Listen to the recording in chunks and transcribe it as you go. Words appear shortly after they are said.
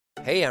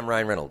Hey, I'm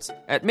Ryan Reynolds.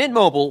 At Mint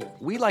Mobile,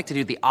 we like to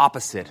do the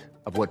opposite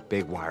of what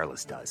Big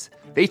Wireless does.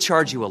 They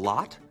charge you a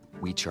lot,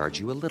 we charge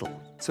you a little.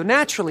 So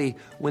naturally,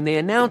 when they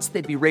announced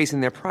they'd be raising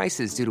their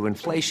prices due to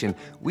inflation,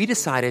 we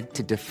decided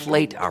to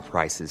deflate our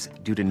prices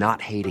due to not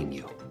hating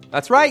you.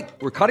 That's right.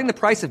 We're cutting the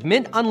price of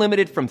Mint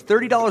Unlimited from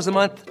 $30 a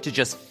month to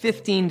just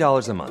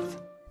 $15 a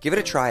month. Give it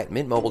a try at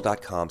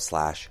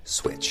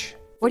mintmobile.com/switch.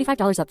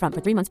 $45 up front for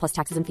 3 months plus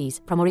taxes and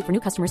fees. Promo rate for new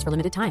customers for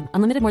limited time.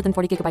 Unlimited more than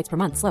 40 gigabytes per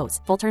month. Slows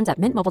full terms at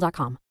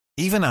mintmobile.com.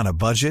 Even on a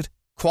budget,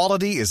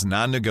 quality is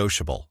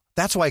non-negotiable.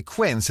 That's why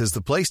Quince is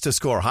the place to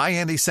score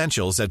high-end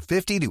essentials at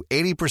 50 to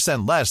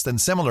 80% less than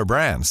similar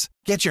brands.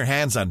 Get your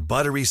hands on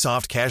buttery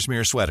soft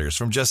cashmere sweaters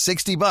from just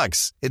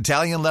 $60,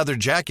 Italian leather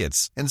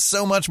jackets, and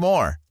so much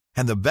more.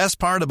 And the best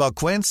part about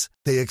Quince,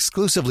 they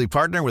exclusively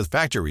partner with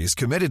factories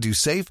committed to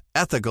safe,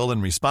 ethical,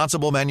 and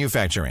responsible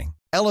manufacturing.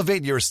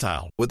 Elevate your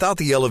style without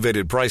the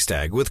elevated price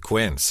tag with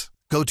Quince.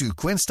 Go to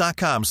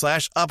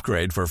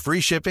quince.com/upgrade for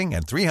free shipping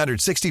and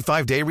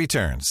 365-day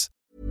returns.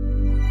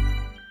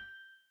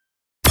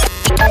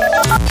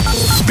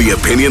 The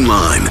Opinion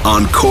Line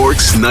on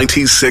Cork's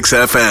 96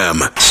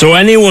 FM. So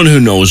anyone who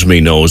knows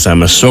me knows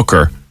I'm a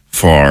sucker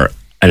for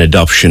an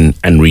adoption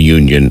and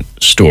reunion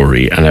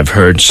story, and I've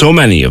heard so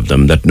many of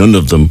them that none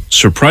of them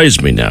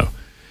surprise me now.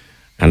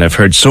 And I've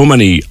heard so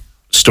many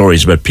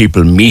stories about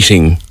people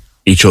meeting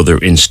each other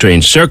in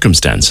strange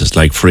circumstances,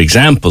 like, for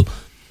example,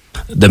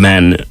 the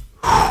man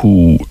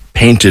who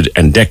painted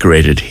and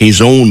decorated his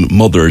own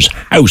mother's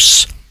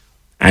house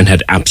and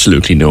had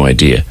absolutely no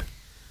idea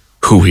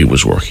who he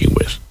was working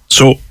with.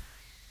 So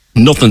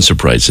nothing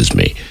surprises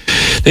me.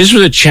 This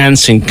was a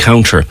chance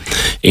encounter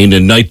in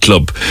a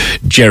nightclub.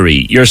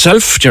 Jerry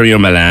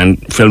O'Malley,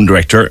 film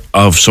director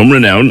of some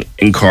renown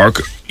in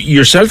Cork,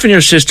 yourself and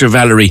your sister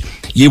Valerie,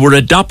 you were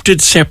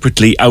adopted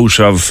separately out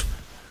of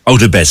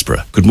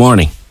Bessborough. Good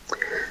morning.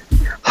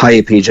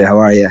 Hi, PJ. How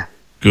are you?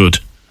 Good.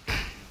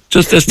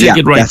 Just let's take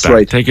it right back.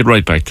 Right. Take it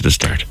right back to the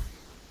start.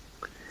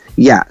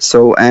 Yeah.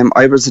 So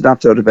I was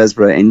adopted out of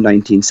Bessborough in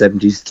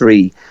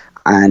 1973,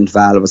 and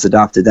Val was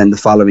adopted then the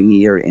following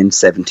year in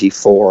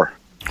 74.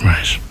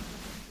 Right.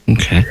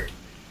 Okay.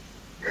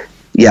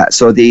 Yeah.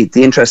 So the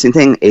interesting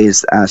thing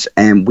is that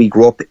we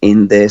grew up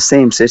in the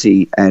same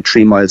city,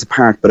 3 miles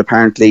apart. But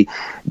apparently,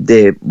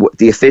 the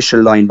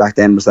official line back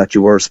then was that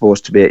you were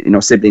supposed to be,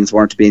 siblings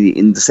weren't to be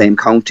in the same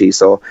county.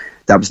 So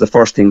that was the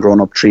first thing,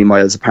 growing up 3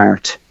 miles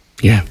apart.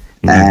 Yeah.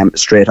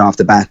 Straight off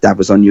the bat, that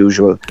was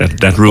unusual.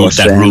 That rule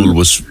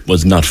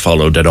was not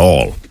followed at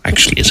all,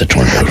 actually, as it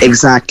turned out.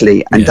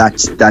 Exactly, and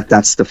that's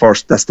the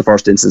first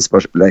instance.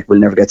 But we'll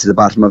never get to the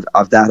bottom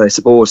of that, I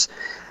suppose.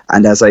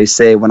 And as I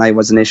say, when I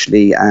was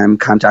initially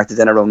contacted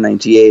in around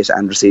 98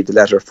 and received a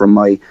letter from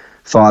my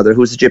father,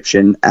 who's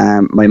Egyptian,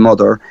 my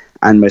mother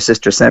and my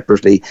sister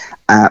separately,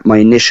 my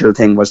initial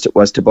thing was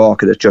to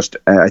balk at it. Just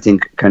I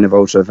think kind of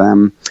out of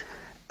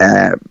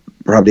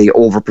probably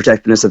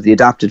overprotectiveness of the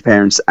adopted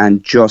parents,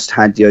 and just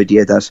had the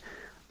idea that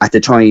at the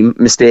time,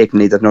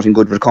 mistakenly, that nothing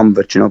good would come of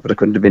it, but I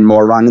couldn't have been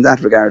more wrong in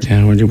that regard.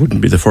 Yeah, well, you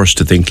wouldn't be the first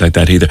to think like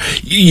that either.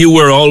 You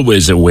were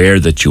always aware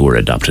that you were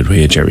adopted, were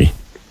you, Jerry?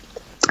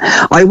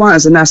 I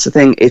was, and that's the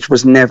thing, it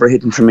was never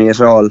hidden from me at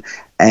all.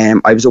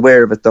 I was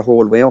aware of it the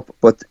whole way up,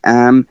 but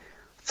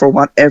for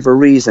whatever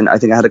reason, I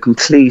think I had a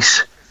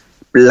complete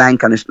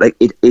blank on it.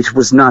 It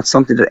was not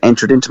something that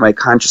entered into my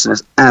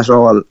consciousness at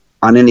all,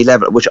 on any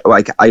level, which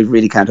I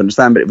really can't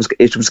understand. But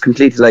it was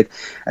completely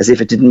as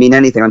if it didn't mean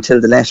anything until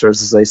the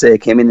letters, as I say,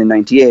 came in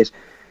 98,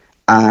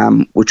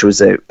 which was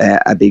a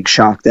big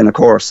shock then, of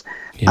course.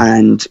 Yeah.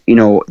 And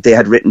they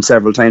had written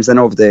several times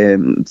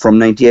then from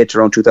 98 to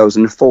around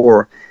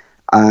 2004,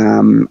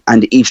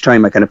 and each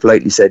time I kind of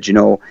politely said,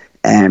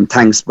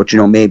 thanks, but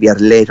maybe at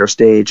a later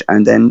stage,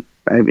 and then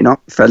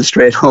fell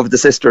straight over the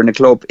sister in a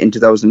club in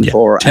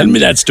 2004. Yeah. Tell me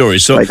that story.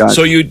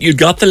 So you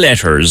got the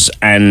letters,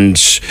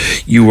 and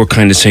you were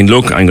kind of saying,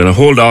 look, I'm going to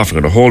hold off.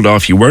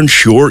 You weren't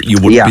sure. You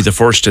wouldn't be the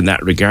first in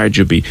that regard.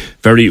 You'd be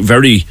very,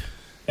 very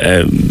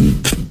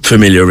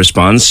familiar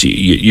response.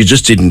 You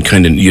just didn't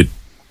you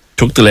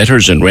took the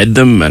letters and read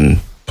them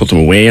and put them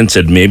away and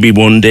said, maybe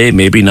one day,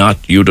 maybe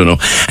not, you don't know.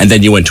 And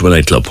then you went to a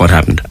nightclub. What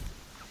happened?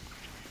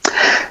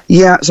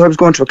 Yeah, so I was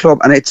going to a club,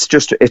 and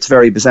it's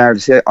very bizarre.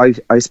 See,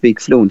 I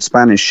speak fluent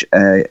Spanish,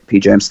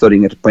 PJ. I'm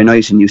studying it by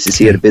night in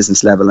UCC at a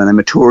business level, and I'm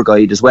a tour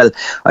guide as well.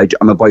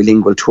 I'm a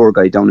bilingual tour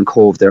guide down in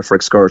Cove there for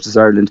Excursions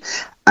Ireland.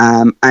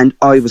 And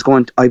I was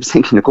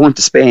thinking of going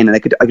to Spain, and I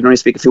could only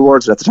speak a few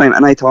words at the time,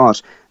 and I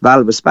thought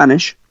Val was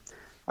Spanish.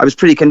 I was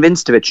pretty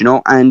convinced of it,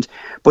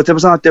 but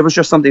there was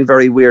just something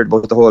very weird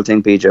about the whole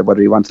thing, PJ,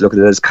 whether you want to look at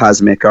it as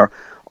cosmic or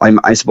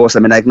I suppose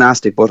I'm an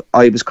agnostic, but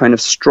I was kind of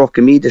struck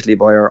immediately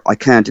by her. I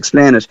can't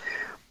explain it.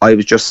 I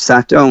was just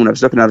sat down. I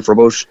was looking at it for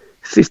about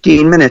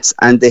 15 minutes,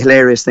 and the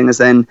hilarious thing is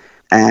then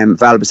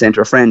Val was saying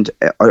to her friend,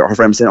 or her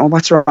friend was saying, oh,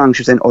 what's wrong?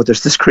 She was saying, oh,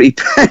 there's this creep,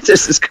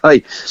 there's this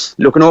guy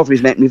looking over.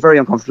 He's making me very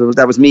uncomfortable.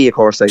 That was me, of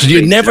course. So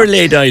you never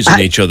laid eyes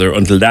on each other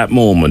until that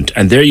moment,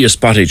 and there you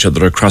spot each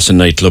other across a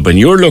nightclub, and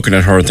you're looking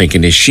at her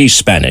thinking, is she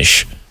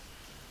Spanish?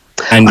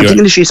 And I'm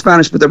thinking she's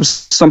Spanish, but there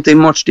was something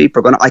much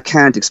deeper going on. I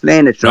can't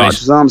explain it. You know, it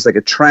was almost like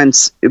a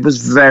trance. It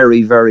was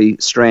very, very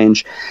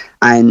strange.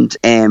 And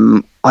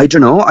I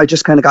don't know, I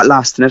just kind of got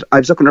lost in it. I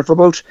was looking at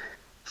her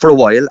for a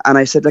while, and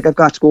I said, like, I've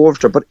got to go over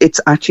to her, but it's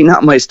actually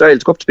not my style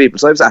to go up to people,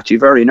 so I was actually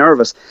very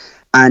nervous.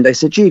 And I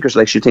said, Jeekers,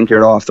 like, she'll think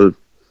you're awful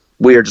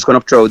weird, just going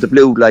up to her out of the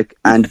blue, like,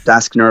 and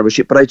asking her about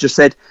shit. But I just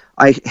said,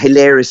 I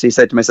hilariously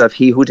said to myself,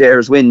 he who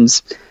dares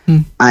wins.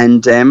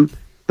 And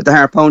but the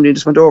heart pounding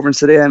just went over and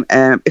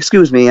said,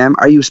 excuse me,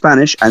 are you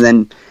Spanish? And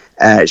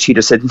then she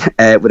just said,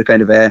 with a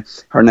kind of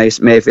her nice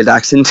Mayfield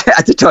accent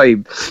at the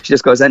time, she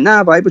just goes,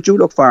 nah, boy, but you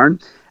look foreign.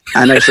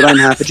 And I said, I'm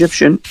half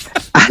Egyptian.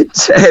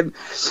 And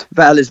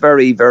Val is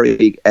very,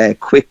 very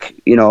quick,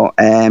 you know,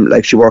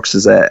 like she works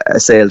as a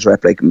sales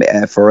rep, like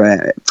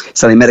for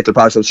selling medical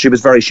products. So she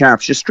was very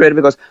sharp. She just straight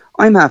away goes,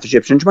 I'm half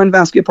Egyptian. Do you mind if I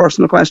ask you a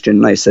personal question?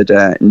 And I said,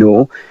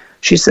 no.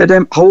 She said,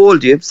 how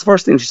old are you? It's the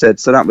first thing she said.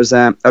 So that was,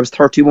 I was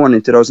 31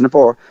 in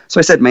 2004. So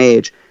I said my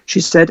age.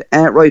 She said,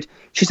 right.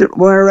 She said,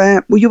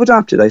 were you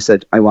adopted? I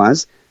said, I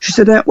was. She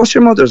said, what's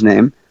your mother's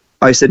name?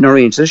 I said,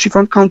 Noreen. She said, is she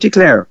from County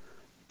Clare?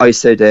 I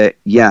said,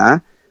 yeah.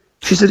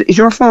 She said, is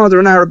your father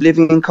an Arab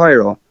living in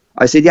Cairo?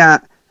 I said, yeah.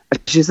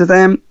 She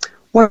said,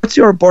 what's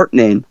your birth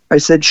name? I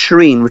said,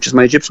 Shireen, which is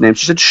my Egyptian name.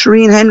 She said,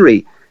 Shireen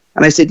Henry.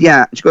 And I said,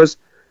 yeah. And she goes,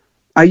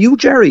 are you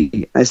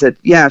Jerry? I said,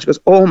 yeah. She goes,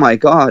 oh my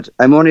God,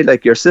 I'm only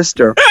like your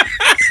sister.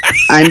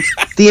 And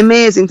the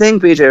amazing thing,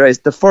 PJ, is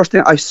the first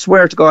thing, I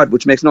swear to God,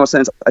 which makes no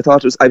sense, I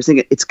was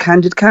thinking, it's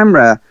Candid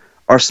Camera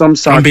or some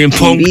sort of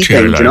TV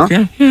thing, you know?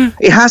 Yeah.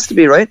 It has to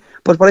be, right?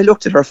 But when I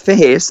looked at her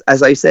face,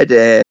 as I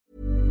said...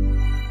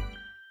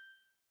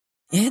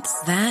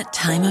 It's that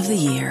time of the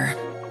year.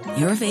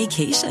 Your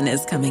vacation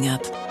is coming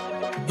up.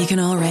 You can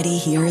already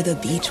hear the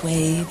beach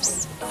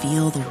waves,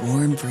 feel the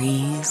warm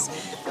breeze,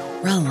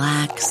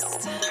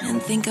 relax,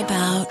 and think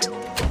about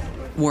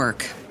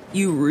work.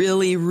 You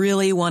really,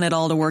 really want it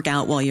all to work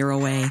out while you're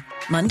away.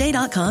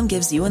 Monday.com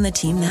gives you and the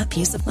team that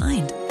peace of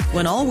mind.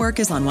 When all work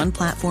is on one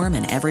platform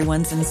and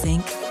everyone's in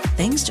sync,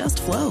 things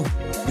just flow.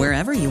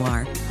 Wherever you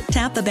are,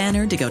 tap the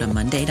banner to go to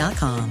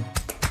Monday.com.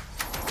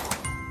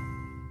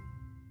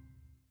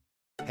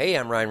 Hey,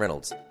 I'm Ryan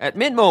Reynolds. At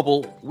Mint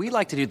Mobile, we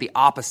like to do the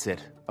opposite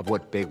of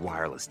what Big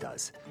Wireless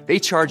does. They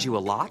charge you a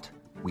lot,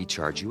 we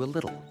charge you a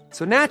little.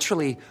 So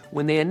naturally,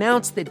 when they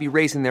announced they'd be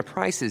raising their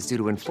prices due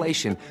to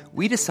inflation,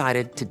 we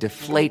decided to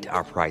deflate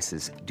our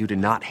prices due to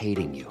not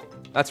hating you.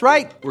 That's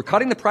right. We're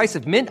cutting the price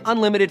of Mint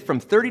Unlimited from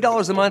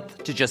 $30 a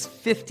month to just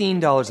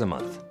 $15 a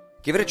month.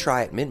 Give it a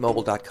try at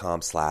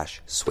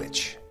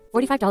mintmobile.com/switch.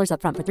 $45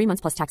 up front for 3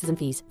 months plus taxes and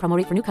fees. Promo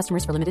rate for new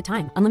customers for limited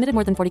time. Unlimited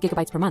more than 40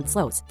 gigabytes per month.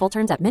 Slows full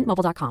terms at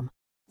mintmobile.com.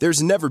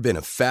 There's never been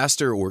a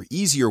faster or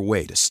easier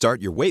way to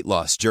start your weight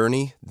loss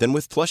journey than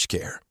with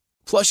PlushCare.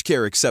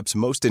 PlushCare accepts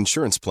most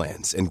insurance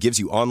plans and gives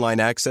you online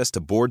access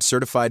to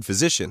board-certified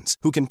physicians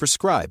who can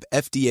prescribe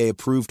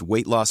FDA-approved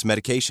weight loss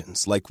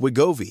medications like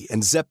Wegovy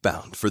and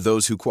Zepbound for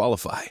those who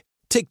qualify.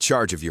 Take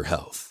charge of your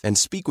health and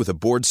speak with a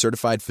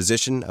board-certified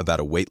physician about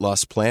a weight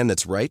loss plan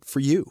that's right for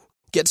you.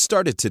 Get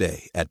started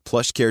today at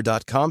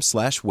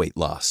plushcare.com/weight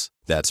loss.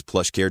 That's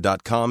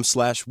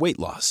plushcare.com/weight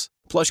loss.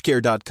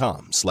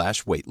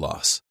 plushcare.com/weight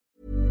loss.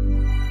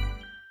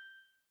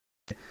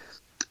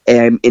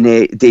 We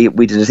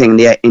did a thing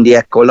in the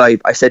Echo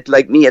Live. I said,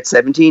 like me at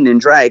 17 in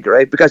drag,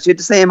 right? Because you had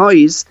the same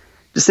eyes,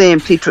 the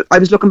same teeth. I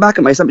was looking back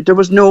at myself. There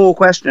was no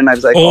question. I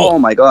was like, oh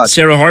my God.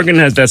 Sarah Horgan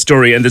has that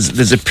story, and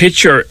there's a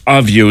picture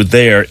of you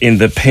there in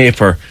the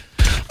paper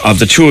of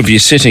the two of you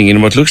sitting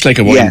in what looks like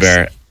a wine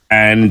bar,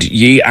 and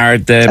ye are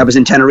the... I was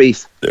in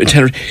Tenerife. You're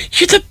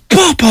the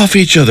bop off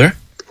each other.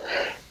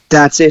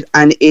 That's it,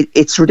 and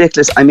it's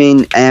ridiculous. I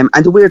mean, and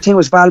the weird thing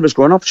was, Val was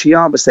growing up, she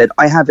always said,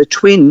 I have a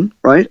twin,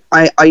 right?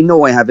 I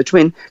know I have a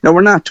twin. Now,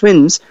 we're not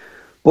twins,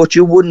 but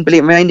you wouldn't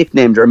believe me, I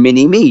nicknamed her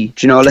Mini-Me,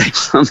 do you know, like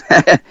from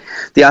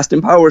the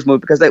Austin Powers movie,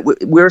 because like,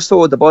 we're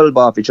so the bulb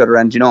off each other,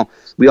 and, you know,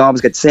 we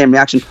always get the same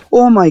reaction.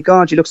 Oh my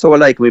God, you look so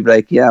alike. And we'd be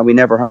like, yeah, we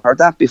never heard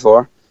that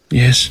before.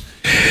 Yes.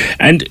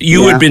 And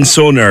you had been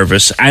so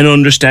nervous, and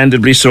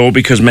understandably so,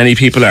 because many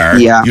people are.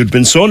 Yeah. You'd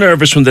been so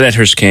nervous when the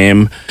letters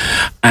came,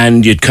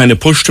 and you'd kind of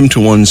pushed them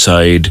to one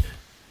side,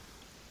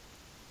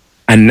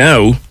 and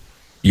now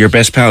you're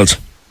best pals.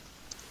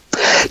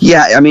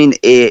 Yeah, I mean,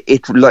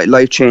 it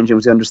life-changing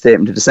was the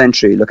understatement of the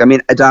century. Look, I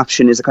mean,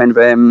 adoption is a kind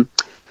of...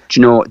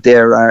 you know,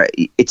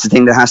 it's a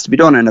thing that has to be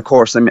done, and of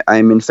course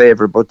I'm in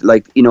favour, but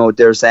like, you know,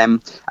 there's a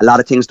lot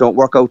of things don't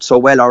work out so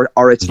well,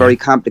 or it's very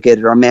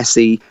complicated or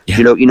messy.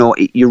 You know,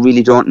 you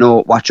really don't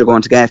know what you're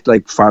going to get,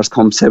 like Forrest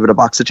Gump said with a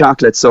box of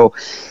chocolates. So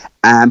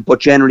but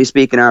generally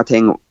speaking, our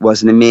thing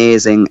was an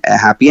amazing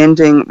happy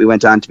ending. We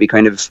went on to be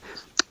kind of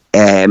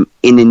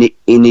in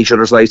each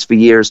other's lives for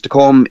years to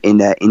come, in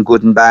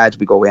good and bad.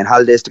 We go away on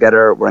holidays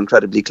together. We're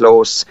incredibly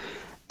close.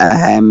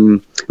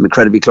 I'm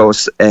incredibly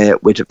close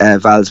with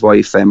Val's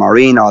wife,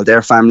 Maureen, all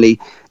their family.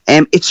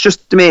 It's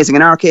just amazing.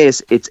 In our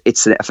case,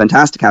 it's a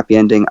fantastic happy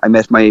ending. I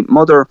met my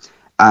mother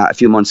a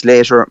few months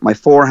later, my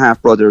 4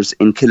 half-brothers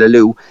in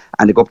Killaloe,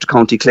 and they go up to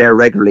County Clare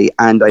regularly.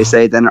 And I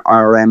say then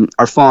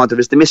our father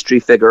is the mystery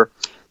figure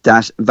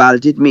that Val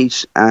did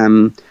meet,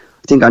 I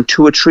think on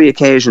 2 or 3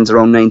 occasions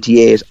around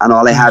 98. And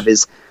all I have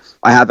is,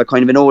 I have a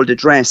kind of an old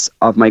address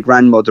of my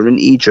grandmother in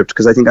Egypt,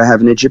 because I think I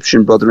have an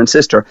Egyptian brother and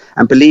sister.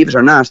 And believe it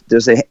or not,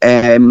 there's a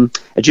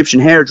Egyptian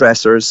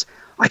hairdressers.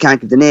 I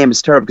can't give the name;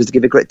 it's terrible because they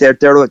give a great.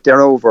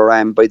 They're over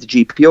by the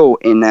GPO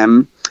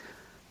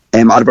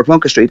in Oliver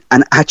Plunkett Street,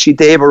 and actually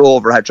they were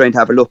over trying to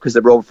have a look because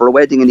they were over for a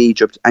wedding in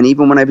Egypt. And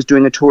even when I was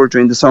doing a tour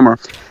during the summer,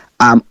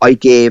 I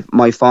gave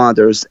my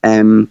father's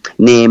name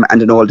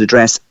and an old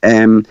address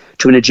to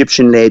an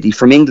Egyptian lady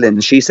from England,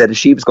 and she said if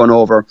she was going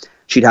over,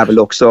 she'd have a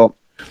look. So.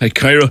 Like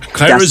Cairo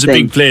is a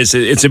big place.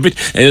 It's a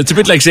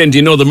bit like saying, do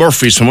you know the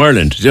Murphys from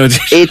Ireland?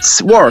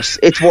 It's worse,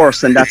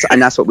 and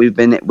that's what we've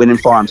been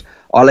informed.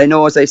 All I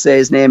know, as I say,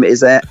 his name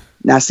is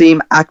Nassim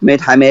Ahmed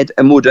Hamed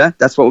Amouda.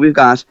 That's what we've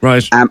got.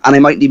 Right. And I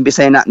mightn't even be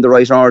saying that in the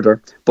right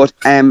order. But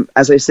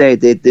as I say,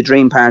 the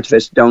dream part of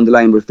it down the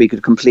line, if we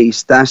could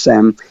complete that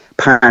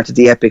part of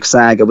the epic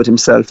saga with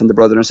himself and the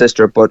brother and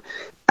sister. But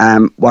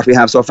what we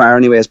have so far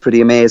anyway is pretty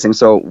amazing.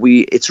 So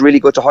it's really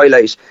good to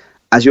highlight,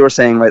 as you were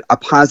saying, right, a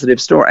positive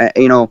story,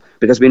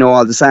 because we know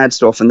all the sad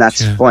stuff, and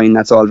that's fine,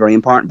 that's all very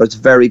important, but it's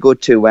very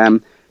good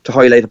to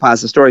highlight a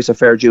positive story, so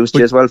fair dues to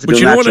you as well for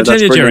doing that. But you know what I tell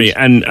you, Jerry,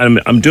 and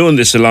I'm doing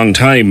this a long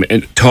time,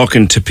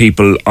 talking to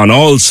people on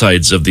all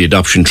sides of the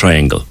adoption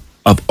triangle,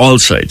 of all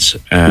sides,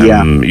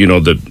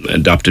 the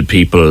adopted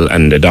people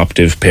and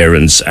adoptive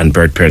parents and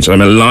birth parents. I'm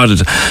a lot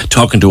of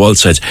talking to all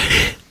sides.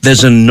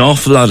 There's an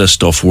awful lot of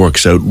stuff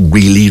works out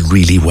really,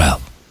 really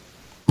well.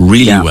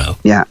 Well.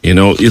 Yeah.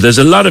 There's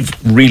a lot of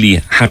really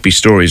happy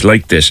stories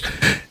like this.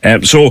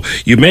 So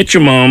you met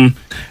your mom,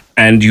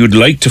 and you'd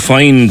like to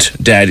find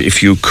Dad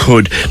if you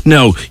could.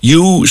 Now,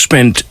 you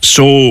spent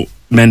so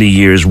many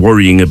years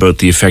worrying about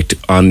the effect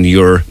on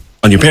your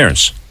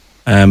parents.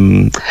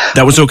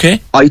 That was okay?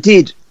 I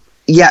did.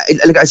 Yeah,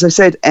 like as I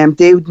said,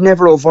 they would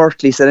never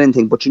overtly said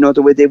anything, but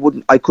the way they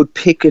wouldn't, I could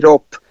pick it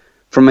up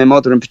from my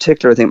mother in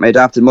particular. I think my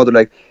adopted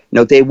mother,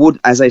 they would,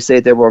 as I say,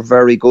 they were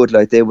very good.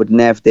 Like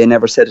they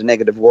never said a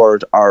negative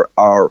word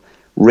or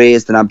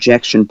raised an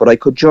objection, but I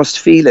could just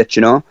feel it,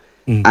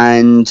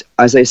 And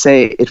as I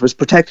say, it was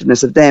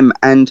protectiveness of them.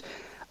 And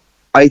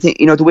I think,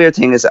 the weird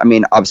thing is,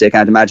 obviously I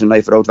can't imagine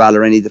life without Val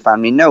or any of the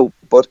family, no,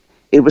 but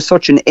it was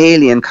such an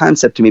alien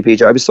concept to me,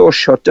 PJ. I was so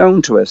shut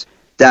down to it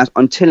that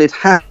until it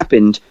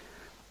happened,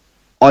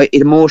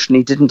 it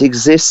emotionally didn't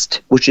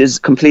exist, which is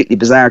completely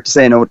bizarre to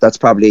say. No, that's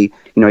probably,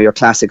 your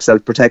classic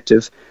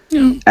self-protective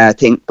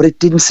thing, but it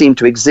didn't seem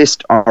to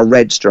exist or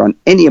register on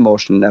any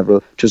emotional level.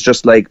 It was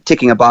just like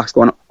ticking a box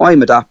going,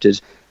 I'm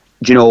adopted,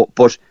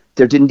 but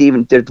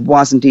there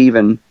wasn't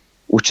even,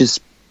 which is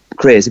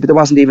crazy, but there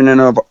wasn't even an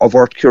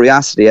overt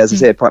curiosity, as I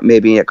say,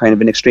 maybe a kind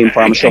of an extreme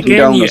form of shutting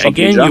down or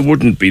something. Again, you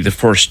wouldn't be the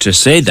first to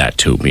say that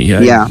to me.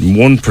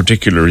 One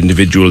particular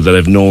individual that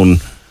I've known,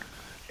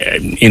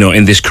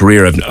 in this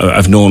career,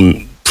 I've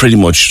known pretty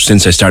much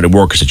since I started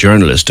work as a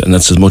journalist, and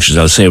that's as much as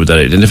I'll say without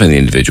identifying the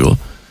individual,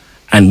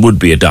 and would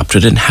be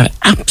adopted and had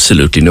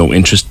absolutely no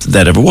interest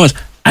that ever was.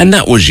 And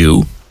that was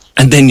you.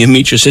 And then you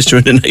meet your sister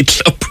in a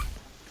nightclub.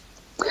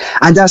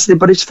 And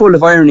but it's full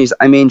of ironies.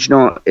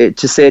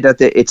 To say that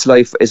it's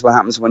life is what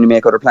happens when you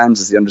make other plans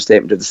is the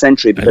understatement of the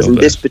century, because in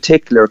this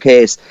particular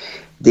case,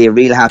 the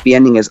real happy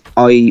ending is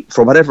I,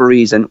 for whatever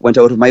reason, went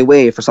out of my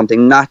way for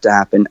something not to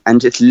happen,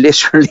 and it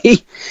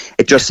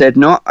just said,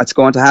 no, it's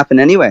going to happen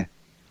anyway.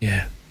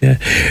 Yeah.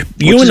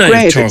 You and I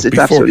have talked it's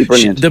before. Absolutely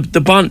brilliant.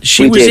 The Bond,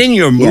 she was in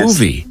your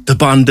movie, The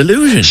Bond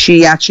Delusion.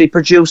 She actually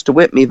produced it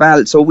with me,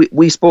 Val. So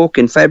we spoke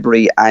in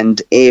February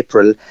and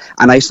April,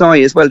 and I saw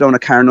you as well down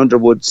at Karen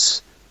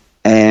Underwood's,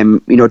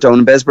 down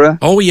in Besborough.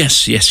 Oh,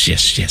 yes.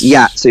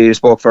 Yeah, so you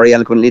spoke very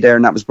eloquently there,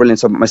 and that was brilliant.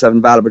 So myself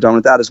and Val were down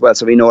with that as well.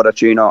 So we know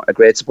that you're a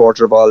great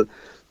supporter of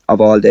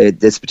all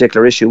this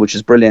particular issue, which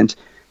is brilliant.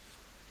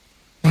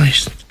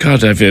 Right.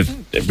 God, I've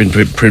been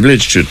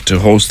privileged to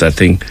host that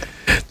thing.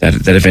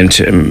 That event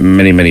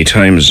many, many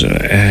times.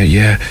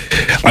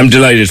 I'm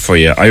delighted for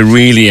you. I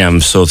really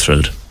am so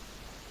thrilled.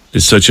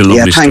 It's such a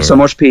lovely story. Thanks so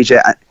much,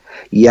 PJ.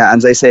 Yeah, and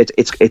as I said,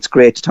 it's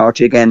great to talk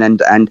to you again, and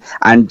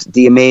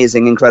the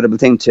amazing, incredible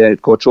thing to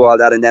go through all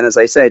that, and then, as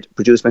I said,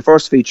 produce my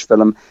first feature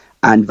film,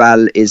 and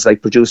Val is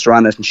like producer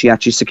on it, and she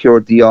actually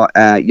secured the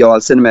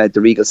Youghal Cinema, the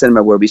Regal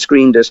Cinema, where we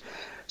screened it.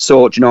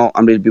 So,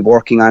 I'm really be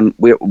working on.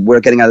 We're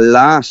getting a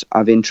lot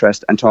of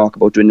interest and talk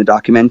about doing a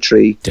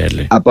documentary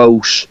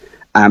about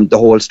the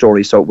whole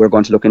story. So we're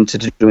going to look into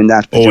doing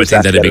that. I think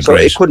that'd be great. So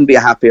it couldn't be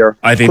a happier.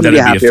 I think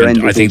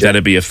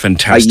that'd be a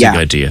fantastic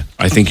idea.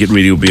 I think it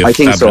really would be a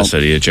fabulous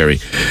idea, Jerry.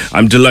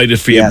 I'm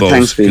delighted for you both.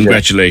 Thanks,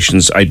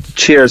 congratulations.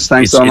 Cheers.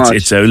 Thanks so much.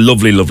 It's a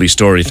lovely, lovely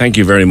story. Thank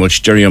you very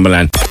much, Jerry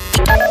O'Mullane.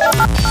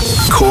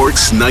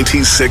 Cork's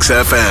 96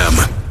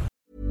 FM.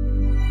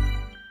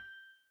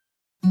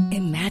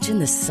 Imagine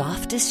the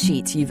softest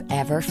sheets you've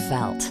ever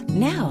felt.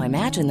 Now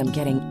imagine them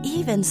getting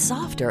even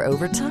softer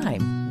over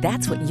time.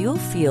 That's what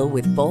you'll feel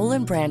with Boll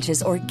 &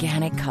 Branch's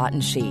organic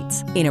cotton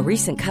sheets. In a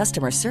recent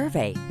customer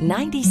survey,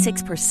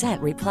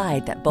 96%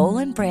 replied that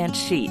Boll & Branch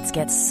sheets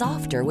get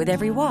softer with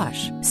every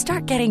wash.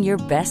 Start getting your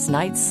best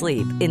night's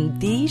sleep in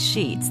these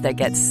sheets that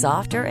get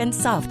softer and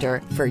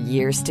softer for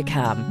years to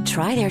come.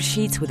 Try their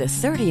sheets with a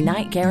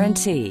 30-night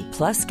guarantee.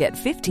 Plus, get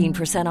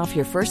 15% off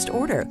your first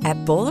order at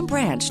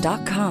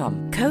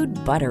bollandbranch.com. Code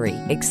BUTTERY.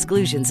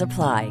 Exclusions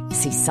apply.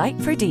 See site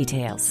for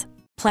details.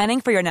 Planning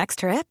for your next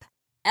trip?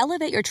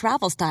 Elevate your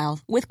travel style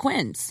with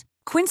Quince.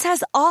 Quince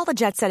has all the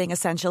jet-setting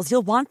essentials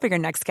you'll want for your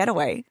next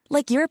getaway,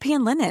 like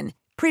European linen,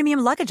 premium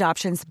luggage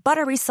options,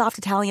 buttery soft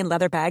Italian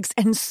leather bags,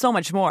 and so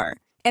much more.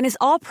 And is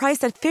all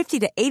priced at 50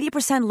 to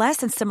 80% less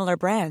than similar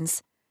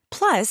brands.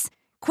 Plus,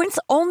 Quince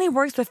only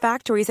works with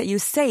factories that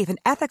use safe and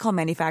ethical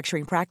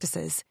manufacturing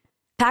practices.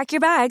 Pack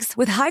your bags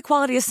with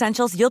high-quality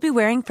essentials you'll be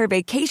wearing for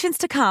vacations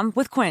to come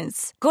with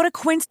Quince. Go to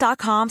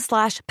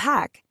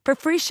quince.com/pack for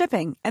free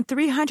shipping and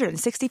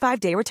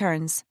 365-day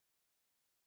returns.